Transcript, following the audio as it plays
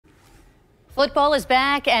Football is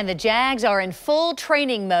back and the Jags are in full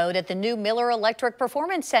training mode at the new Miller Electric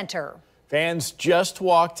Performance Center. Fans just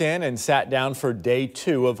walked in and sat down for day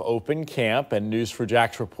 2 of open camp, and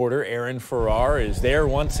News4Jax reporter Aaron Farrar is there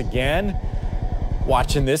once again,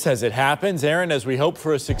 watching this as it happens. Aaron, as we hope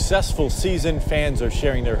for a successful season, fans are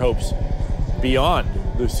sharing their hopes beyond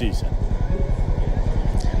the season.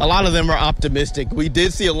 A lot of them are optimistic. We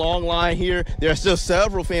did see a long line here. There are still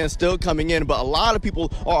several fans still coming in, but a lot of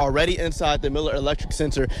people are already inside the Miller Electric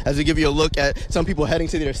Center. As we give you a look at some people heading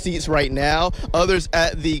to their seats right now, others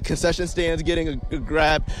at the concession stands getting a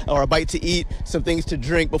grab or a bite to eat, some things to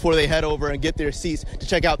drink before they head over and get their seats to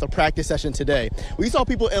check out the practice session today. We saw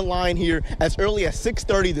people in line here as early as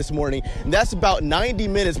 6:30 this morning, and that's about 90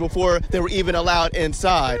 minutes before they were even allowed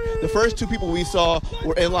inside. The first 2 people we saw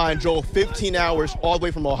were in line drove 15 hours all the way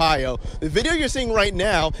from Ohio. The video you're seeing right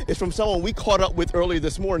now is from someone we caught up with earlier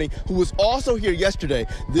this morning who was also here yesterday.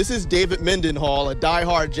 This is David Mendenhall, a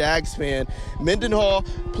diehard Jags fan. Mendenhall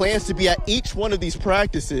plans to be at each one of these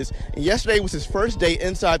practices, and yesterday was his first day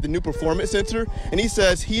inside the new Performance Center, and he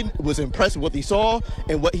says he was impressed with what he saw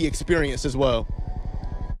and what he experienced as well.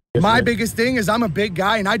 My biggest thing is I'm a big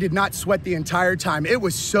guy and I did not sweat the entire time. It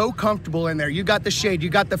was so comfortable in there. You got the shade, you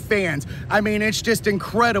got the fans. I mean, it's just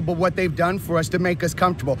incredible what they've done for us to make us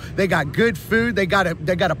comfortable. They got good food, they got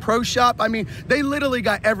a pro shop. I mean, they literally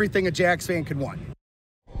got everything a Jags fan could want.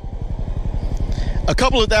 A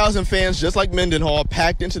couple of thousand fans, just like Mendenhall,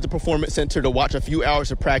 packed into the Performance Center to watch a few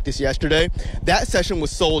hours of practice yesterday. That session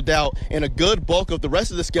was sold out, and a good bulk of the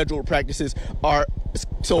rest of the scheduled practices are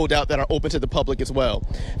sold out that are open to the public as well.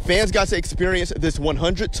 Fans got to experience this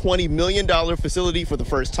 $120 million facility for the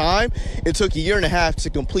first time. It took a year and a half to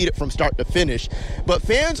complete it from start to finish. But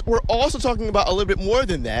fans were also talking about a little bit more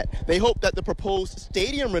than that. They hope that the proposed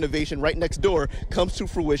stadium renovation right next door comes to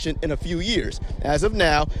fruition in a few years. As of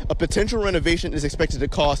now, a potential renovation is expected to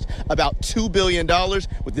cost about $2 billion,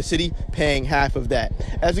 with the city paying half of that.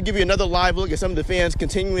 As we give you another live look at some of the fans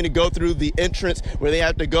continuing to go through the entrance where they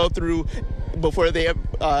have to go through before they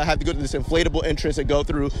have to go to this inflatable entrance and go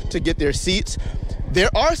through to get their seats. There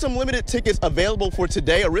are some limited tickets available for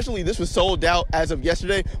today. Originally, this was sold out as of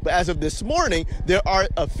yesterday, but as of this morning, there are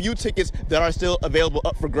a few tickets that are still available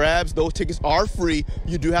up for grabs. Those tickets are free.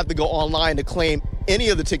 You do have to go online to claim any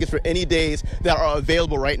of the tickets for any days that are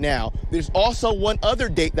available right now. There's also one other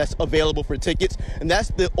date that's available for tickets, and that's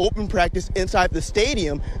the open practice inside the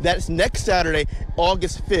stadium. That's next Saturday,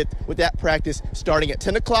 August 5th, with that practice starting at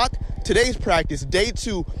 10 o'clock. Today's practice, day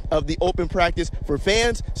 2 of the open practice for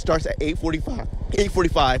fans, starts at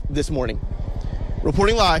 8:45 this morning.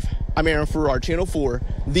 Reporting live, I'm Aaron Farrar, Channel 4,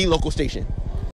 the local station.